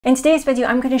In today's video,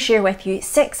 I'm going to share with you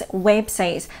 6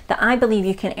 websites that I believe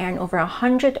you can earn over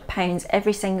 £100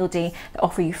 every single day that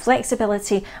offer you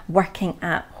flexibility working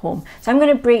at home. So I'm going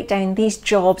to break down these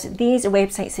jobs, these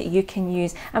websites that you can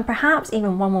use, and perhaps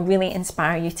even one will really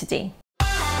inspire you today.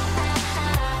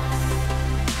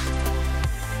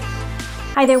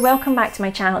 Hi there, welcome back to my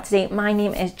channel today. My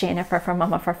name is Jennifer from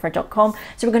mamafurfur.com.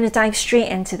 So we're going to dive straight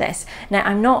into this. Now,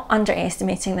 I'm not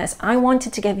underestimating this. I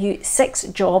wanted to give you 6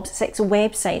 jobs, 6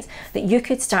 websites that you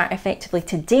could start effectively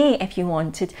today if you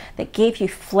wanted, that gave you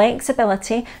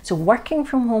flexibility, so working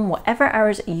from home, whatever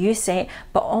hours you set,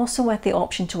 but also with the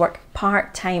option to work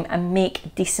part-time and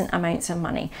make decent amounts of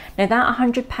money. Now, that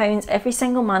 £100 every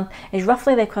single month is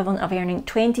roughly the equivalent of earning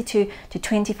 £22,000 to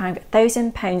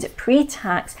 £25,000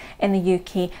 pre-tax in the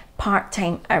UK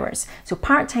part-time hours. So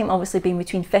part-time obviously being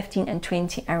between 15 and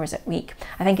 20 hours a week.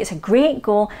 I think it's a great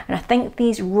goal, and I think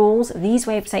these roles, these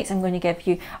websites I'm going to give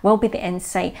you will be the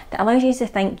insight that allows you to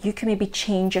think you can maybe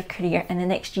change your career in the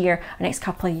next year or next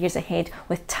couple of years ahead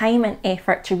with time and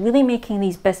effort to really making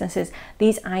these businesses,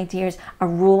 these ideas, a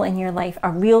role in your life,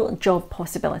 a real job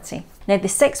possibility. Now, the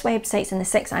 6 websites and the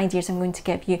 6 ideas I'm going to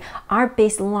give you are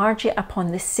based largely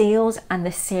upon the sales and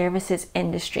the services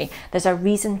industry. There's a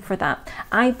reason for that.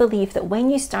 I believe that when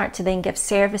you start to then give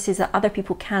services that other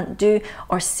people can't do,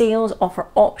 or sales offer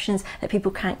options that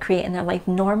people can't create in their life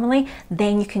normally,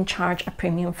 then you can charge a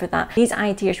premium for that. These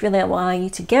ideas really allow you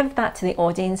to give that to the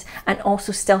audience and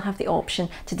also still have the option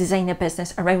to design a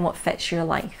business around what fits your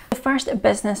life. The first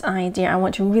business idea I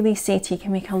want to really say to you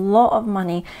can make a lot of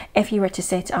money if you were to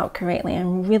set it up correctly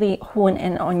and really hone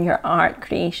in on your art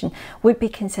creation would be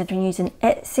considering using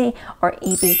Etsy or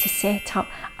eBay to set up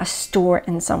a store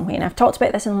in some way. And I've talked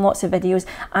about this in lots of videos.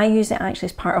 I use it actually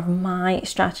as part of my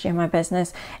strategy in my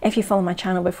business. If you follow my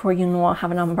channel before, you know I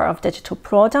have a number of digital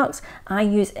products. I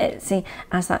use Etsy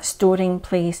as that storing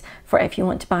place for if you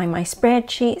want to buy my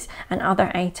spreadsheets and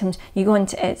other items. You go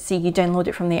into Etsy, you download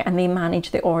it from there, and they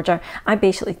manage the order. I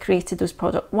basically created those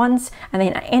products once, and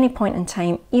then at any point in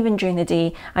time, even during the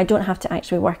day, I don't have to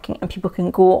actually be working, and people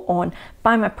can go on,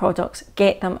 buy my products,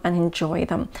 get them and enjoy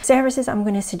them. Services I'm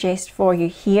going to suggest for you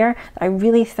here that I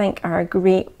really think are a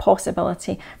great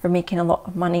possibility for making a lot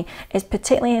of money is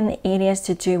particularly in the areas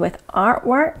to do with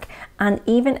artwork, and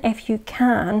even if you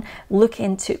can, look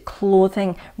into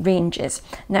clothing ranges.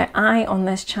 Now, I on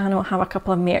this channel have a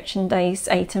couple of merchandise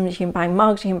items. You can buy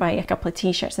mugs, you can buy a couple of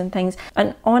t-shirts and things,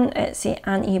 and on Etsy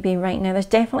and eBay right now there's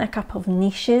definitely a couple of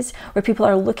niches where people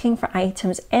are looking for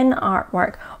items in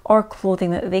artwork or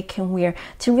clothing that they can wear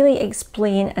to really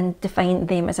explain and define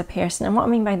them as a person. And what I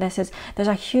mean by this is there's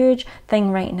a huge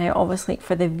thing right now obviously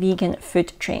for the vegan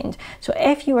food trend. So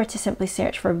if you were to simply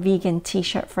search for vegan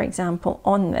t-shirt, for example,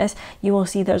 on this, you will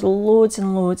see there's loads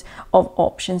and loads of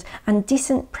options and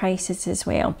decent prices as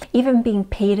well. Even being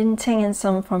parenting in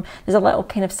some form, there's a little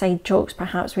kind of side jokes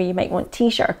perhaps where you might want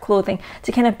t-shirt or clothing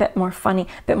to kind of a bit more funny,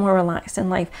 a bit more relaxed in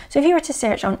life. So if you were to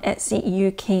search on Etsy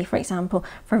UK, for example,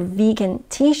 for vegan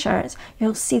t-shirts,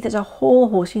 you'll see there's a whole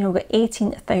host, you know, we've got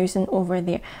 18,000 over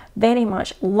there. Very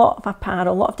much a lot of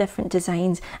apparel, a lot of different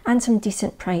designs and some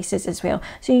decent prices as well.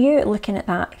 So you looking at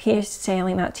that, here's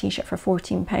selling that t-shirt for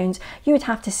 £14, you would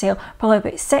have to sell probably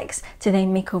about 6 to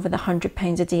then make over the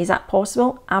 £100 a day. Is that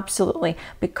possible? Absolutely,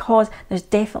 because there's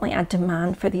definitely a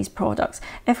demand for these products.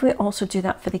 If we also do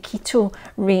that for the keto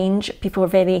range, people are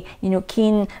very, you know,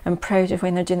 keen and proud of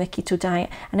when they're doing the keto diet.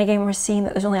 And again, we're seeing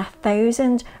that there's only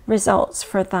 1,000 results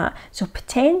for that. So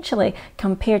potentially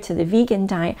compared to the vegan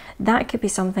diet, that could be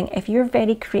something, if you're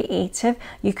very creative,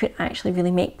 you could actually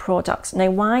really make products. Now,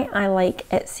 why I like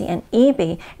Etsy and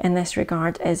eBay in this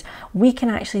regard is we can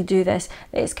actually do this.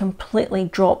 It's completely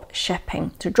drop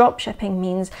shipping. So drop shipping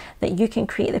means that you can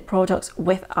create the products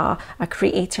with a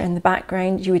creator in the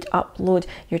background. You would upload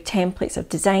your templates of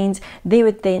designs. They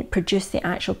would then produce the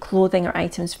actual clothing or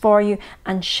items for you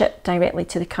and ship directly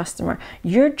to the customer.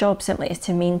 Your job simply is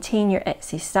to maintain your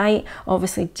Etsy site,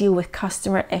 obviously deal with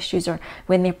customer issues or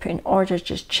when they're putting orders,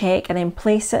 just check and then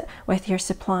place it with your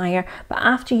supplier. But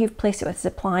after you've placed it with the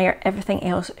supplier, everything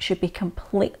else should be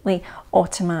completely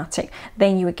automatic.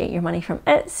 Then you would get your money from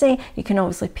Etsy. You can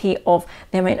obviously pay off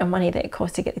the amount of money that it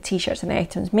costs to get the t-shirts and the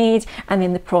items made, and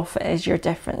then the profit is your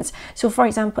difference. So for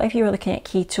example, if you were looking at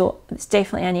keto, it's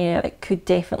definitely an area that could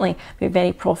definitely be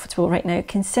very profitable right now,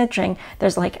 considering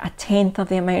there's like 1/10 of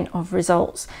the amount of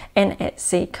results in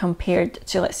Etsy compared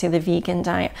to, let's say, the vegan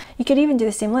diet. You could even do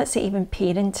the same, let's say even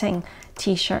parenting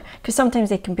t-shirt, because sometimes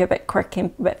they can be a bit quirky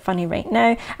and a bit funny right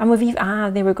now. And we've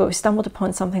even, there we go, stumbled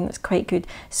upon something that's quite good.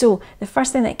 So the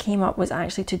first thing that came up was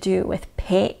actually to do with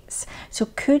pets. So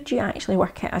could you actually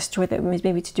work out a store that was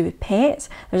maybe to do with pets?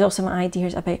 There's also some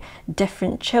ideas about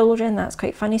different children. That's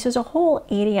quite funny. So there's a whole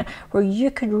area where you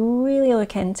could really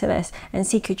look into this and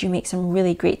see could you make some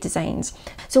really great designs.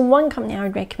 So one company I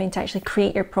would recommend to actually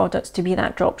create your products to be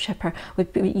that drop shipper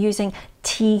would be using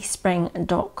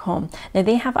teespring.com. Now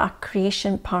they have a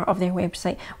creation part of their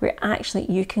website where actually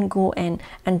you can go in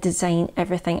and design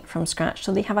everything from scratch.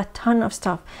 So they have a ton of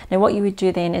stuff. Now what you would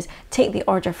do then is take the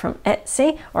order from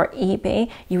Etsy or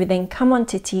eBay. You would then come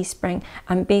onto Teespring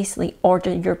and basically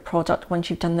order your product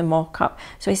once you've done the mock-up.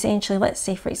 So essentially, let's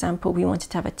say for example we wanted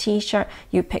to have a t-shirt.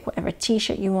 You pick whatever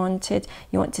t-shirt you wanted,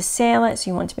 you want to sell it, so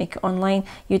you want to make it online.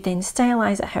 You'd then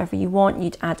stylize it however you want.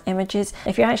 You'd add images.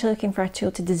 If you're actually looking for a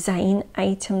tool to design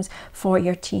items for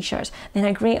your t-shirts, then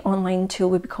a great online tool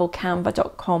would be called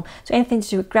canva.com. So anything to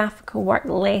do with graphical work,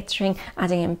 lettering,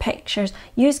 adding in pictures,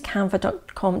 use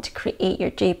canva.com to create your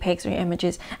JPEGs or your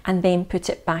images and then put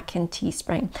it back in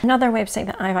Teespring. Another website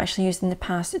that I've actually used in the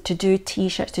past to do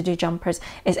t-shirts, to do jumpers,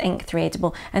 is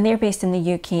Incredible, and they're based in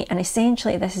the UK, and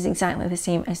essentially this is exactly the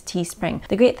same as Teespring.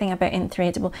 The great thing about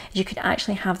Incredible is you could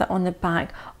actually have that on the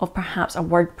back of perhaps a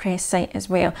WordPress site as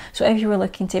well. So if you were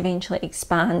looking to eventually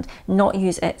expand, not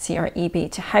use Etsy or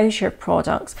eBay to house your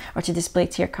products or to display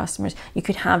to your customers, you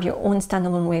could have your own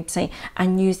standalone website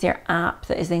and use their app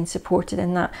that is then supported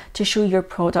in that to show your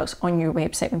products on your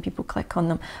website when people click on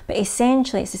them. But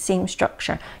essentially it's the same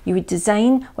structure. You would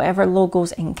design whatever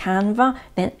logos in Canva,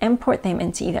 then import them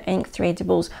into either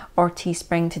Incredibles or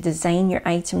Teespring to design your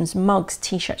items, mugs,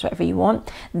 t-shirts, whatever you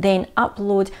want, then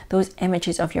upload those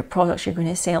images of your products you're going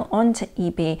to sell onto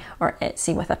eBay or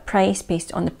Etsy with a price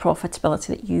based on the profitability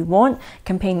that you want,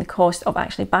 comparing the cost of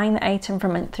actually buying the item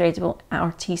from Incredible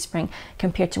or Teespring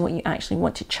compared to what you actually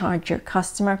want to charge your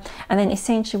customer. And then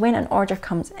essentially when an order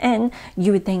comes in,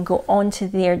 you would then go onto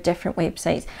their different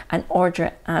websites and order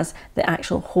it as the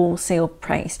actual wholesale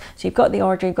price. So you've got the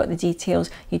order, you've got the details,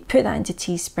 you'd put that into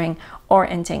Teespring or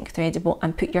into Incredible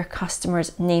and put your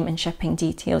customer's name and shipping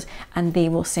details and they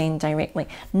will send directly,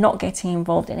 not getting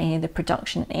involved in any of the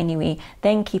production in any way,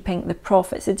 then keeping the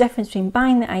profits, the difference between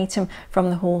buying the item from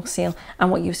the wholesale and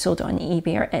what you've sold it on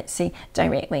eBay or Etsy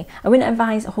directly. I wouldn't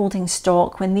advise holding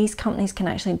stock when these companies can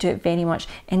actually do it very much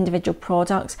individual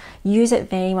products. Use it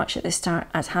very much at the start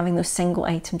as having those single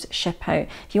items ship out.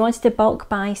 If you wanted to bulk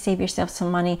buy, save yourself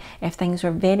some money, if things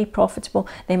were very profitable,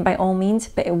 then by all means,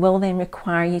 but it will then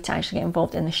require you to actually get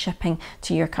involved in the shipping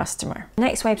to your customer. The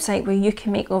next website where you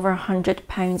can make over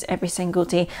 £100 every single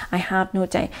day, I have no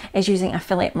doubt, is using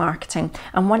affiliate marketing.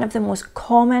 And one of the most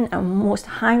common and most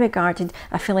high regarded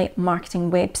affiliate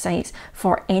marketing websites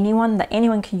for anyone that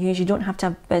anyone can use, you don't have to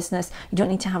have a business, you don't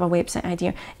need to have a website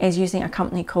idea, is using a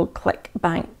company called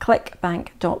ClickBank,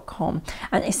 clickbank.com.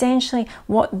 And essentially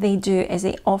what they do is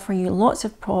they offer you lots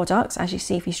of products, as you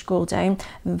see if you scroll down,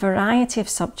 variety of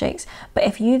subjects. But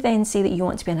if you then say that you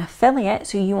want to be an affiliate,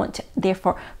 so you want to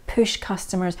therefore push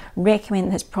customers,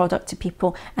 recommend this product to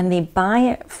people, and they buy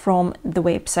it from the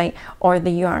website or the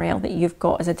URL that you've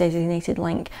got as a designated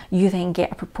link, you then get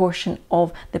a proportion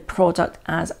of the product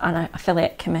as an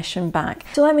affiliate commission back.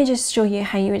 So let me just show you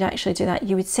how you would actually do that.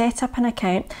 You would set up an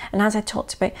account, and as I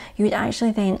talked about, you would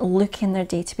actually then look in their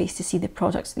database to see the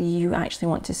products that you actually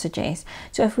want to suggest.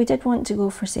 So if we did want to go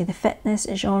for, say, the fitness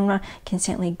genre, you can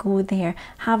certainly go there,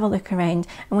 have a look around,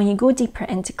 and when you go deeper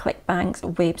into ClickBank's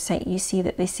website, you see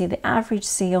that they say the average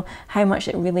sale, how much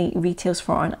it really retails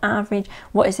for on average,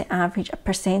 what is the average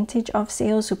percentage of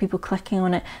sales, so people clicking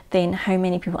on it, then how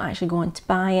many people actually go on to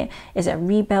buy it, is it a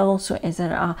rebill, so is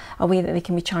there a way that they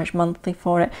can be charged monthly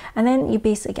for it, and then you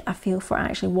basically get a feel for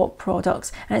actually what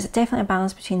products, and it's definitely a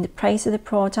balance between the price of the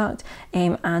product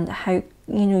and how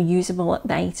usable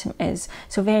the item is.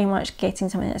 So very much getting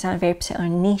something that's in a very particular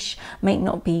niche might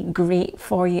not be great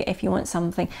for you. If you want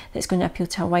something that's going to appeal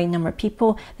to a wide number of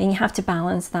people, then you have to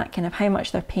balance that kind of how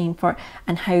much they're paying for it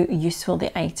and how useful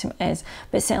the item is.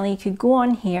 But certainly you could go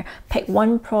on here, pick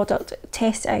one product,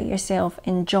 test it out yourself,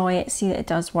 enjoy it, see that it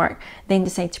does work, then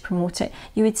decide to promote it.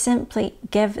 You would simply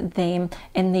give them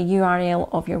in the URL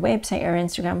of your website or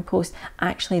Instagram post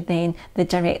actually then the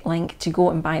direct link to go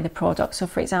and buy the product. So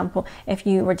for example, if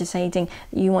you were deciding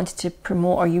that you wanted to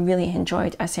promote or you really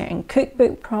enjoyed a certain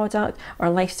cookbook product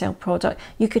or lifestyle product,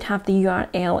 you could have the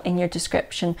URL in your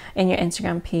description in your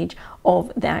Instagram page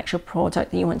of the actual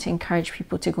product that you want to encourage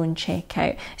people to go and check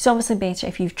out. It's obviously better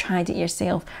if you've tried it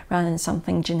yourself rather than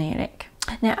something generic.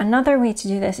 Now, another way to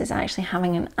do this is actually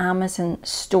having an Amazon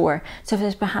store. So if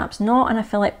there's perhaps not an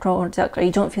affiliate product, or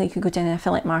you don't feel you could go down the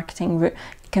affiliate marketing route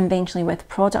conventionally with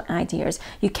product ideas,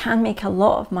 you can make a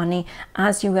lot of money.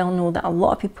 As you well know, that a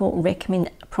lot of people recommend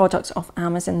products off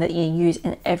Amazon that you use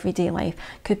in everyday life.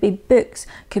 Could be books,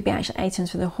 could be actually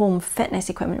items for the home, fitness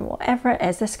equipment, whatever it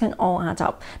is, this can all add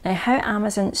up. Now, how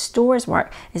Amazon stores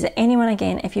work is that anyone,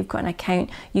 again, if you've got an account,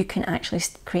 you can actually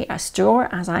create a store,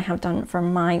 as I have done for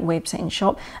my website and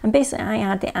shop, and basically I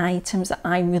add the items that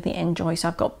I really enjoy. So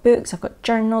I've got books, I've got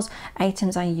journals,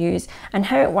 items I use, and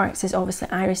how it works is obviously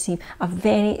I receive a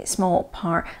very small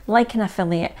part, like an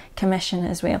affiliate commission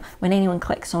as well, when anyone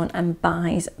clicks on and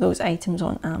buys those items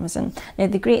on Amazon. Now,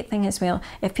 the great thing as well,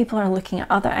 if people are looking at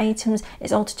other items,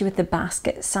 it's all to do with the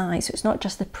basket size. So it's not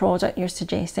just the product you're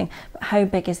suggesting, but how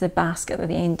big is the basket that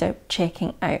they end up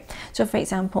checking out. So for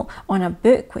example, on a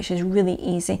book, which is really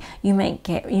easy, you might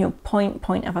get, you know,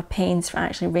 point of a pence for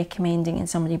actually recommending and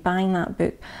somebody buying that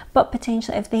book. But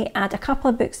potentially if they add a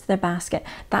couple of books to their basket,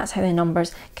 that's how the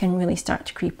numbers can really start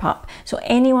to creep up. So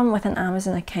anyone with an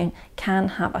Amazon account can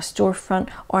have a storefront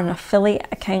or an affiliate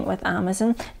account with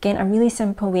Amazon. Again, a really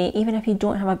simple way, even if you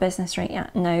don't have a business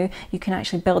right now, you can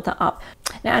actually build that up.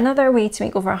 Now, another way to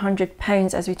make over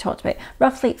 £100, as we talked about,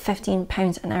 roughly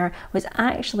 £15 an hour, was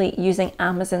actually using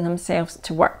Amazon themselves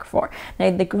to work for.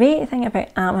 Now, the great thing about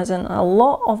Amazon, and a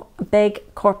lot of big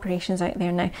corporations out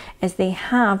there now, is they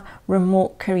have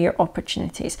remote career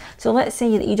opportunities. So let's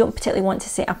say that you don't particularly want to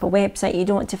set up a website, you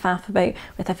don't want to faff about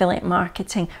with affiliate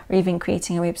marketing or even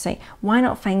creating a website. Why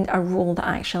not find a role that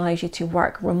actually allows you to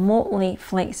work remotely,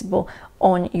 flexible,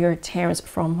 on your terms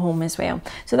from home as well.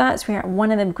 So that's where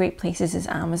one of the great places is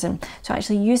Amazon. So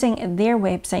actually using their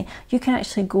website, you can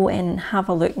actually go in and have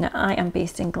a look. Now, I am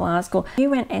based in Glasgow. If you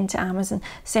went into Amazon,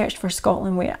 searched for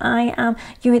Scotland where I am,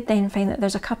 you would then find that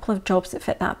there's a couple of jobs that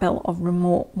fit that bill of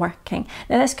remote working.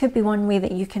 Now, this could be one way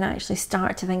that you can actually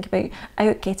start to think about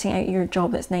getting out your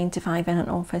job that's 9 to 5 in an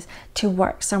office to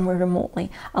work somewhere remotely.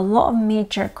 A lot of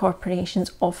major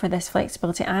corporations offer this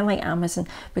flexibility. I like Amazon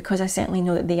because I certainly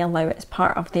know that they allow it as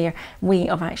part of their way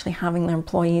of actually having their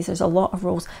employees. There's a lot of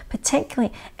roles,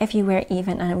 particularly if you were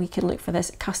even, and we could look for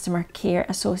this, customer care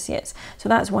associates. So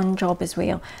that's one job as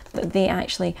well, that they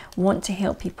actually want to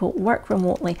help people work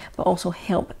remotely, but also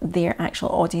help their actual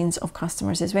audience of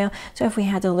customers as well. So if we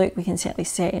had a look, we can certainly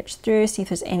search through, see if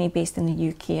there's any based in the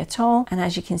UK at all. And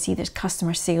as you can see, there's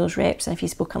customer sales reps, and if you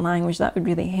spoke a language, that would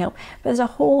really help. But there's a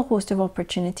whole host of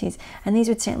opportunities, and these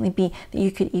would certainly be that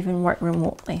you could even work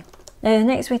remotely. Now, the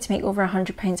next way to make over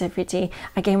 £100 every day,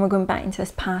 again, we're going back into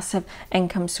this passive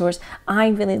income source. I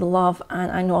really love,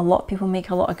 and I know a lot of people make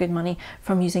a lot of good money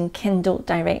from using Kindle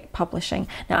Direct Publishing.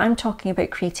 Now, I'm talking about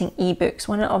creating ebooks.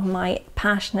 One of my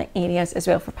passionate areas as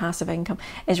well for passive income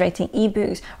is writing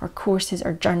ebooks or courses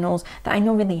or journals that I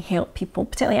know really help people.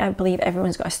 Particularly, I believe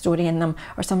everyone's got a story in them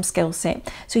or some skill set.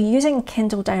 So using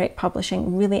Kindle Direct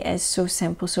Publishing really is so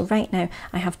simple. So right now,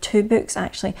 I have 2 books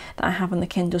actually that I have on the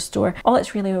Kindle store. All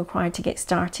it's really required to get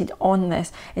started on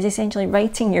this is essentially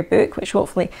writing your book, which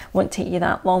hopefully won't take you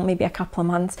that long, maybe a couple of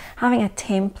months, having a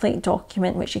template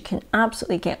document which you can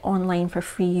absolutely get online for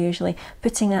free usually,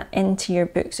 putting that into your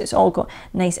book so it's all got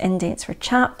nice indents for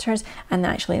chapters and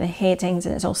actually the headings,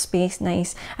 and it's all spaced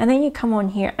nice. And then you come on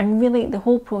here, and really the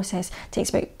whole process takes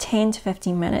about 10 to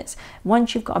 15 minutes.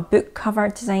 Once you've got a book cover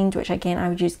designed, which again I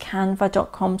would use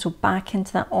canva.com, so back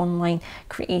into that online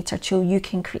creator tool, you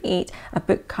can create a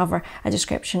book cover, a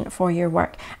description for your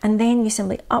work, and then you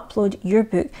simply upload your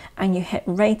book and you hit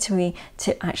right away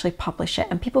to actually publish it.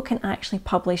 And people can actually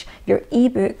publish your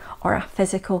ebook or a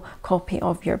physical copy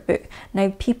of your book.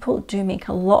 Now, people do make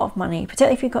a lot of money,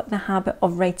 particularly if you've got the habit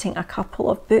of writing a couple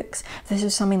of books. This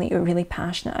is something that you're really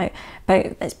passionate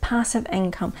about. It's passive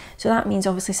income. So that means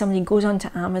obviously somebody goes onto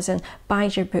Amazon,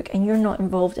 buys your book, and you're not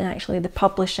involved in actually the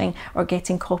publishing or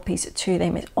getting copies to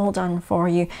them. It's all done for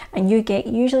you, and you get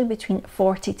usually between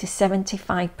 40 to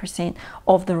 75%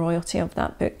 of the royalty of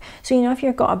that book. So, you know, if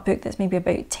you've got a book that's maybe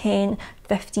about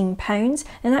 £10–15,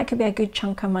 then that could be a good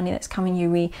chunk of money that's coming your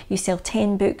way. You sell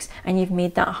 10 books and you've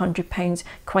made that £100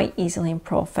 quite easily in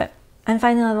profit. And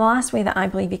finally, the last way that I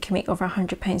believe you can make over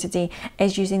 £100 a day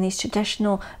is using these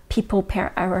traditional people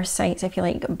per hour sites, if you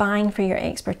like, buying for your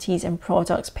expertise in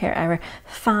products per hour,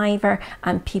 Fiverr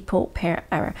and people per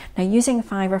hour. Now, using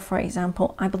Fiverr, for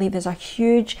example, I believe there's a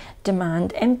huge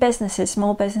demand in businesses,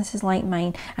 small businesses like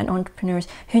mine and entrepreneurs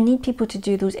who need people to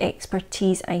do those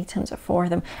expertise items for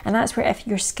them. And that's where, if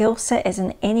your skill set is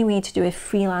in any way to do with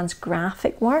freelance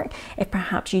graphic work, if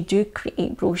perhaps you do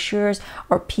create brochures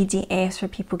or PDFs for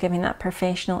people, giving that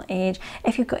professional edge,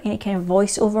 if you've got any kind of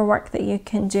voiceover work that you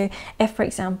can do, if for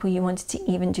example example, you wanted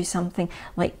to even do something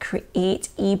like create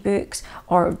ebooks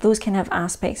or those kind of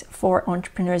aspects for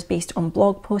entrepreneurs based on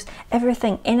blog posts,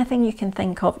 anything you can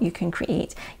think of, you can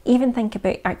create. Even think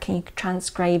about, can you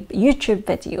transcribe YouTube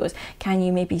videos? Can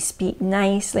you maybe speak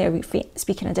nicely or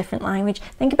speak in a different language?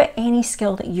 Think about any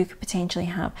skill that you could potentially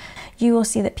have. You will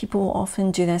see that people will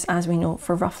often do this, as we know,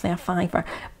 for roughly a £5,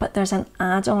 but there's an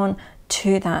add-on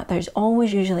to that. There's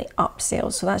always usually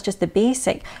upsells, so that's just the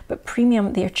basic, but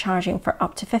premium they're charging for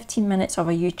up to 15 minutes of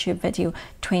a YouTube video,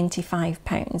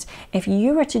 £25. If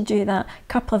you were to do that a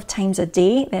couple of times a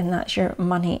day, then that's your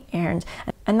money earned.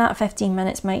 And that 15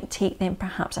 minutes might take them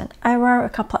perhaps an hour, a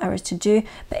couple of hours to do,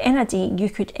 but in a day you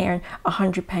could earn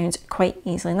 £100 quite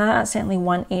easily. Now that's certainly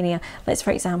one area. Let's,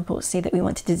 for example, say that we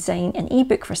want to design an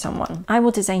ebook for someone. I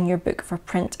will design your book for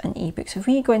print and ebook. So if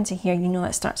we go into here, you know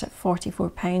that starts at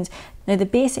 £44. Now the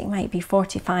basic might be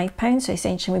 £45, so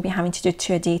essentially we'll be having to do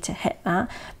 2 a day to hit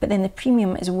that, but then the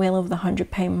premium is well over the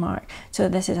 £100 mark. So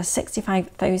this is a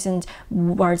 65,000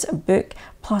 words book,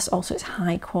 plus also it's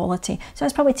high quality. So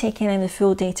it's probably taking them the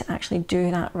full day to actually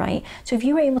do that right. So if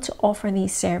you were able to offer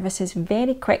these services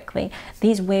very quickly,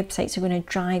 these websites are going to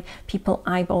drive people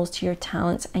eyeballs to your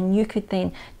talents, and you could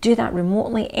then do that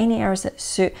remotely, any hours that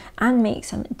suit, and make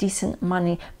some decent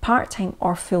money, part-time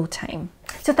or full-time.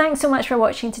 So thanks so much for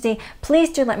watching today.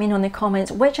 Please do let me know in the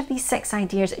comments which of these 6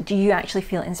 ideas do you actually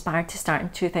feel inspired to start in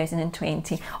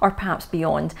 2020 or perhaps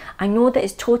beyond. I know that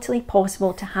it's totally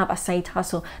possible to have a side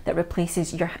hustle that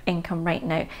replaces your income right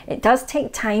now. It does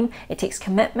take time, it takes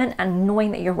commitment and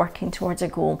knowing that you're working towards a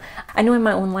goal. I know in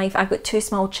my own life I've got 2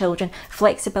 small children,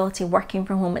 flexibility working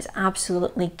from home is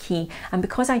absolutely key, and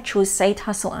because I chose side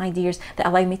hustle ideas that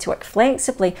allow me to work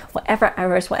flexibly whatever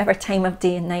hours, whatever time of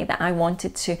day and night that I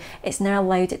wanted to, it's now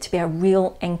allowed it to be a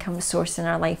real income source in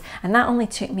our life. And that only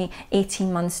took me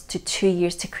 18 months to 2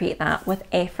 years to create that with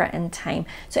effort and time.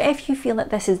 So if you feel that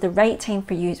this is the right time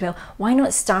for you as well, why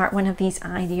not start one of these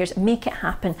ideas, make it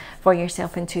happen for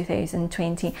yourself in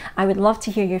 2020. I would love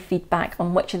to hear your feedback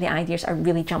on which of the ideas are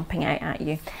really jumping out at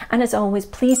you. And as always,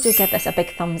 please do give this a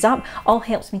big thumbs up. All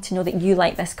helps me to know that you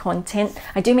like this content.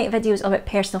 I do make videos about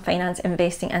personal finance,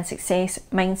 investing and success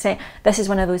mindset. This is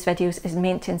one of those videos is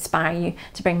meant to inspire you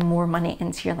to bring more money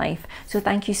into your life. So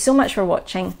thank you so much for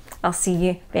watching. I'll see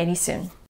you very soon.